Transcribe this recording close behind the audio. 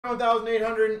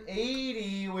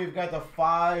1,880, we've got the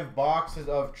 5 boxes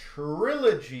of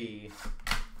Trilogy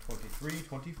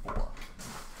 23-24.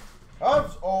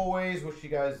 As always, wish you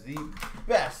guys the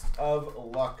best of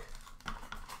luck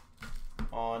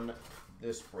on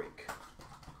this break.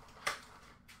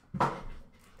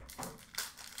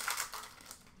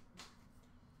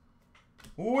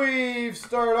 We've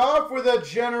started off with a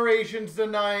Generations to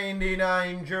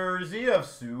 99 jersey of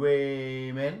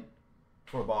Swayman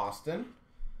for Boston.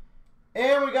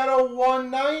 And we got a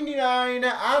 199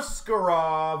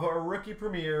 Askarov rookie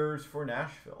premieres for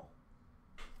Nashville.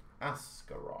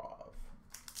 Askarov.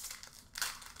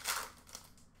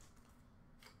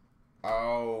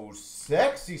 Oh,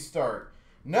 sexy start.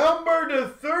 Number to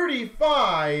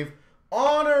 35,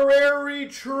 honorary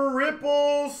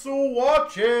triple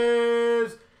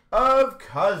swatches of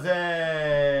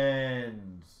Cousins.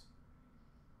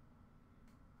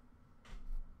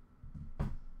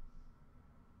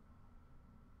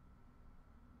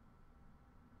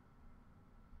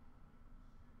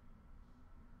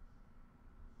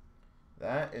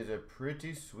 That is a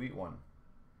pretty sweet one.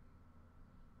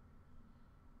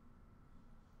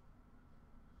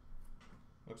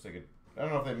 Looks like it. I don't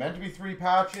know if they meant to be 3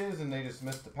 patches and they just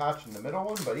missed the patch in the middle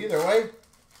one, but either way,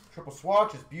 triple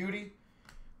swatch is beauty.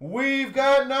 We've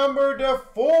got number to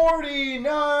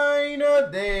 49,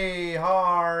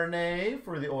 Desharnais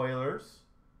for the Oilers.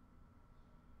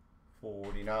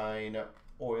 49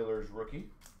 Oilers rookie.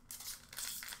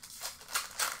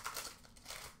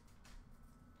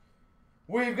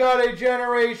 We've got a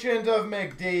Generations of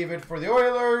McDavid for the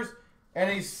Oilers and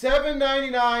a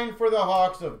 $7.99 for the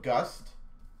Hawks of Gust.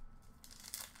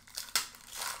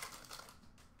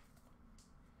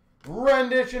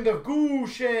 Rendition of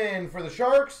Gushin for the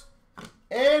Sharks.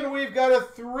 And we've got a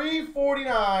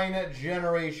 $3.49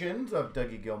 Generations of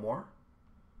Dougie Gilmour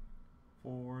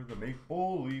for the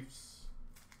Maple Leafs.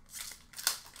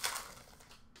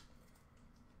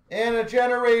 And a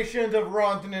Generations of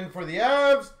Rantanen for the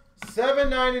Avs.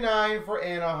 $7.99 for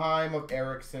Anaheim of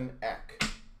Eriksson Ek.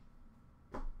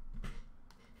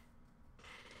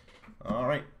 All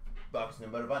right, box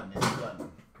number 1 is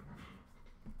done.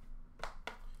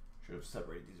 Should have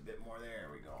separated these a bit more.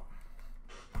 There we go.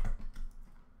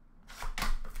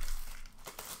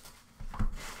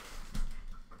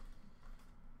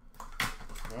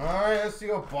 All right, let's see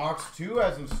what box 2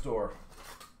 has in store.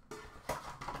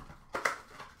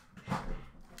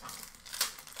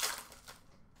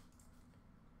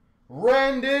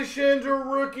 Rendition to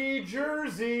rookie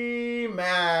jersey,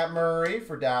 Matt Murray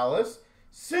for Dallas.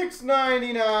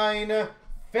 $6.99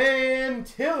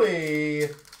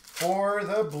 Fantilli for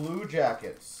the Blue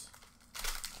Jackets.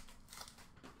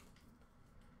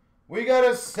 We got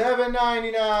a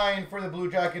 $7.99 for the Blue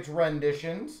Jackets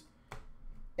renditions.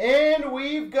 And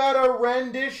we've got a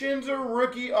renditions of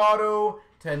rookie auto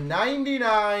to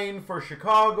 99 for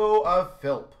Chicago of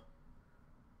Philp.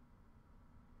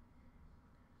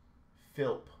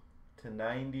 Philp to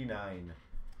 99.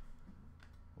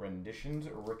 Renditions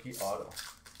rookie auto.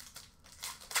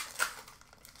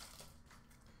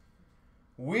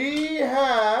 We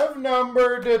have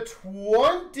number to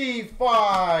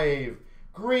 25.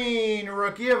 Green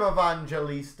rookie of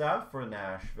Evangelista for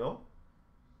Nashville.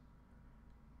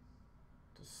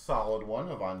 It's a solid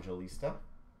one, Evangelista.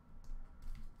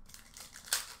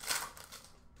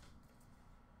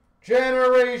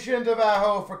 Generations of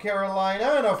Aho for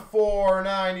Carolina and a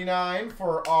 $4.99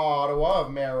 for Ottawa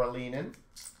of Marilinen.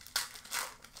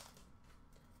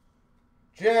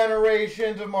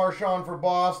 Generations of Marchand for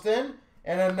Boston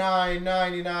and a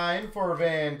 $9.99 for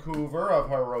Vancouver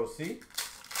of Hiroshi.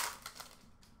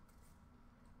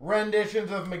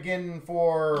 Renditions of McGinn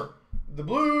for the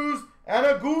Blues and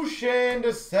a Gushin to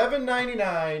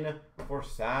 $7.99 for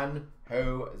San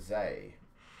Jose.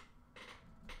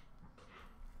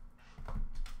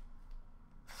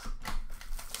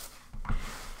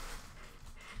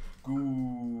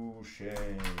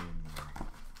 Gushin.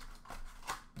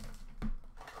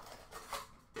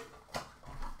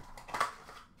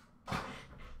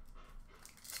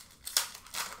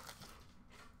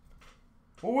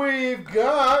 We've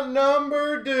got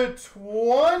number to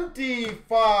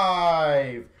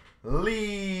 25.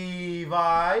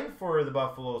 Levi for the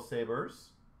Buffalo Sabres.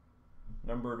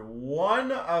 Numbered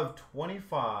 1 of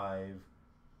 25.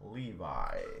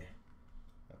 Levi.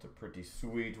 That's a pretty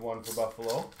sweet one for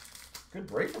Buffalo. Good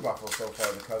break for Buffalo so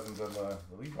far, the Cousins and the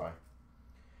Levi.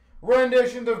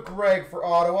 Renditions of Greg for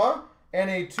Ottawa. And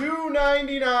a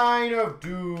 $2.99 of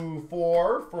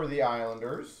Dufour for the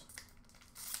Islanders.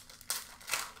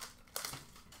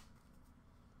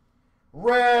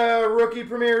 Rare Rookie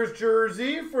Premier's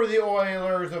jersey for the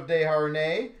Oilers of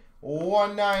Desharnais.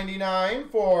 199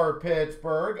 for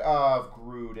Pittsburgh of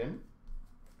Gruden.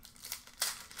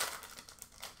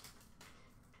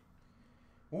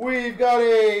 We've got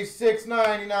a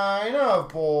 699 of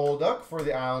Bolduc for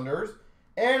the Islanders.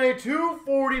 And a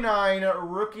 249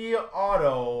 rookie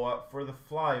auto for the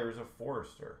Flyers of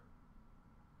Forrester.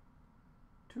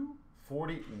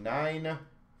 249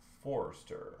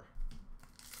 Forrester.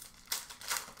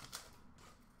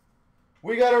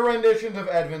 We got a rendition of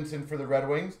Edvinsson for the Red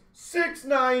Wings.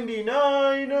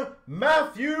 699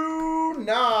 Matthew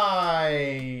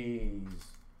Nyes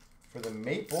for the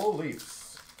Maple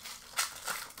Leafs.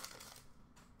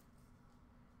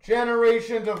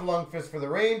 Generations of Lundqvist for the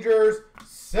Rangers.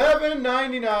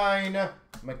 799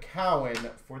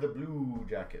 McCowan for the Blue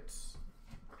Jackets.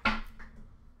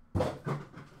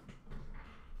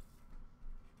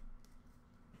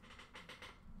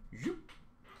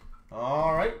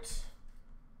 All right.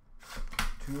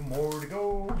 2 more to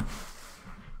go.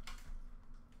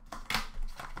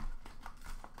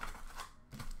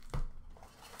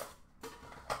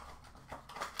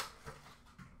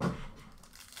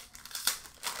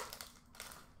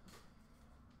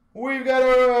 We've got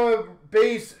a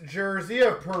base jersey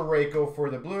of Parayko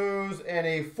for the Blues and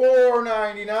a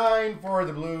 $4.99 for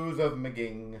the Blues of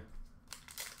McGing.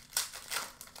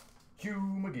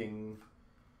 Hugh McGing.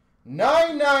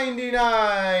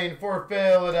 $9.99 for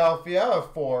Philadelphia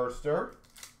of Forrester.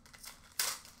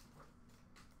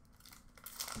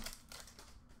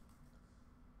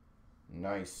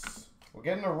 Nice. We're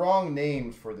getting the wrong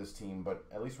names for this team, but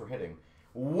at least we're hitting.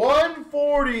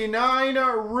 149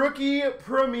 Rookie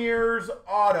Premier's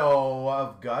Auto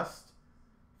of Gust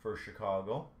for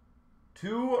Chicago.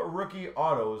 2 rookie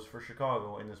autos for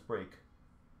Chicago in this break.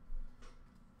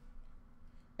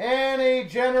 And a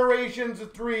Generations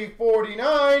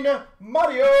 349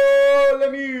 Mario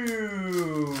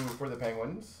Lemieux for the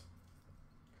Penguins.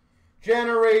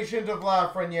 Generations of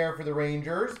Lafreniere for the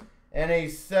Rangers. And a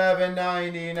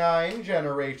 $7.99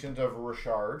 Generations of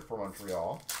Richard for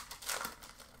Montreal.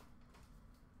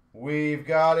 We've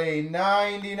got a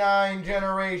 99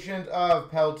 Generations of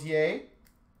Peltier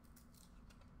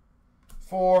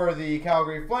for the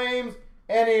Calgary Flames.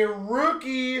 And a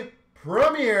Rookie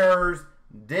Premier's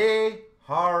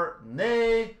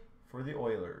Desharnais for the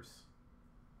Oilers.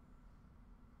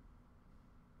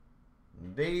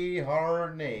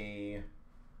 Desharnais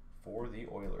for the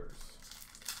Oilers.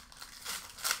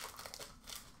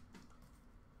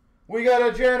 We got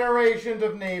a Generations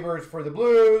of Neighbors for the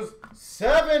Blues.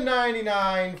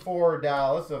 $7.99 for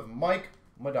Dallas of Mike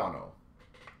Modano.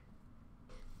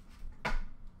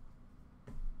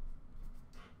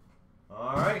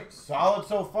 All right, solid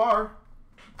so far.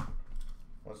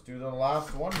 Let's do the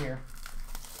last one here.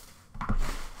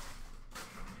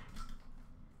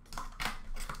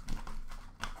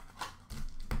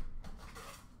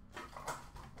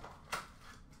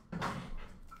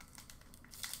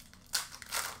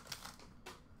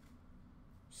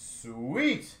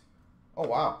 Sweet. Oh,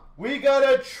 wow. We got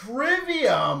a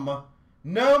Trivium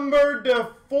numbered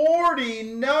to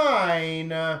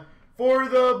 49 for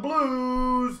the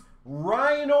Blues.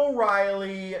 Ryan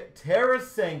O'Reilly,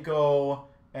 Tarasenko,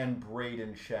 and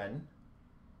Braden Shen.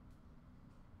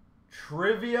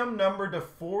 Trivium numbered to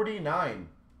 49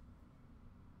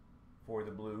 for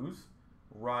the Blues.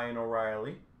 Ryan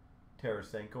O'Reilly,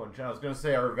 Tarasenko, and Shen. I was going to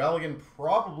say our Veligan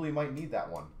probably might need that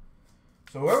one.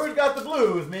 So whoever's got the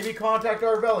Blues, maybe contact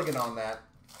our Veligan on that.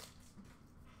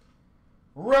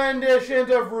 Renditions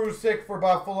of Rusick for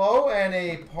Buffalo and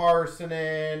a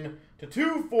Parsonen to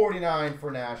 249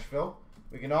 for Nashville.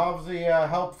 We can obviously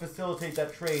help facilitate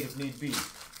that trade if need be.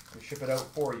 And ship it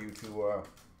out for you to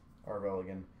our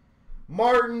Veligan.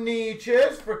 Martin Nietzsche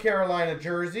for Carolina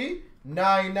jersey.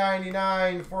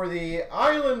 $9.99 for the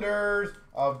Islanders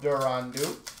of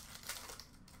Durandu.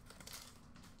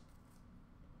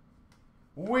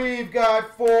 We've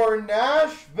got for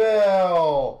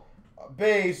Nashville,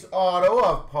 base auto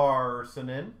of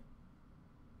Parsonen.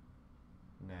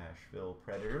 Nashville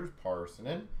Predators,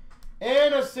 Parsonen.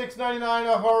 And a $6.99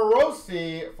 of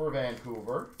Hirose for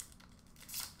Vancouver.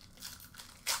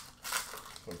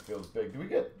 This one feels big. Do we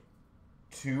get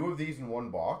 2 of these in one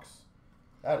box?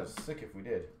 That is sick if we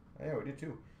did. Yeah, we did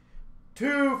 2.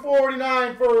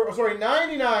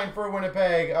 $99 for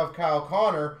Winnipeg of Kyle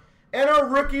Connor. And our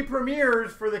rookie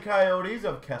premieres for the Coyotes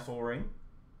of Kesselring.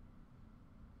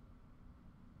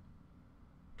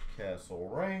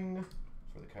 Kesselring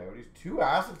for the Coyotes. 2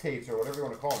 acetates or whatever you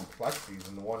want to call them. Plexis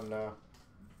in the one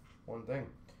thing.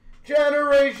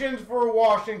 Generations for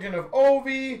Washington of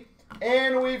Ovi.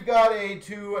 And we've got a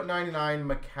 299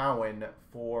 McCowan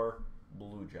for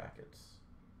Blue Jackets.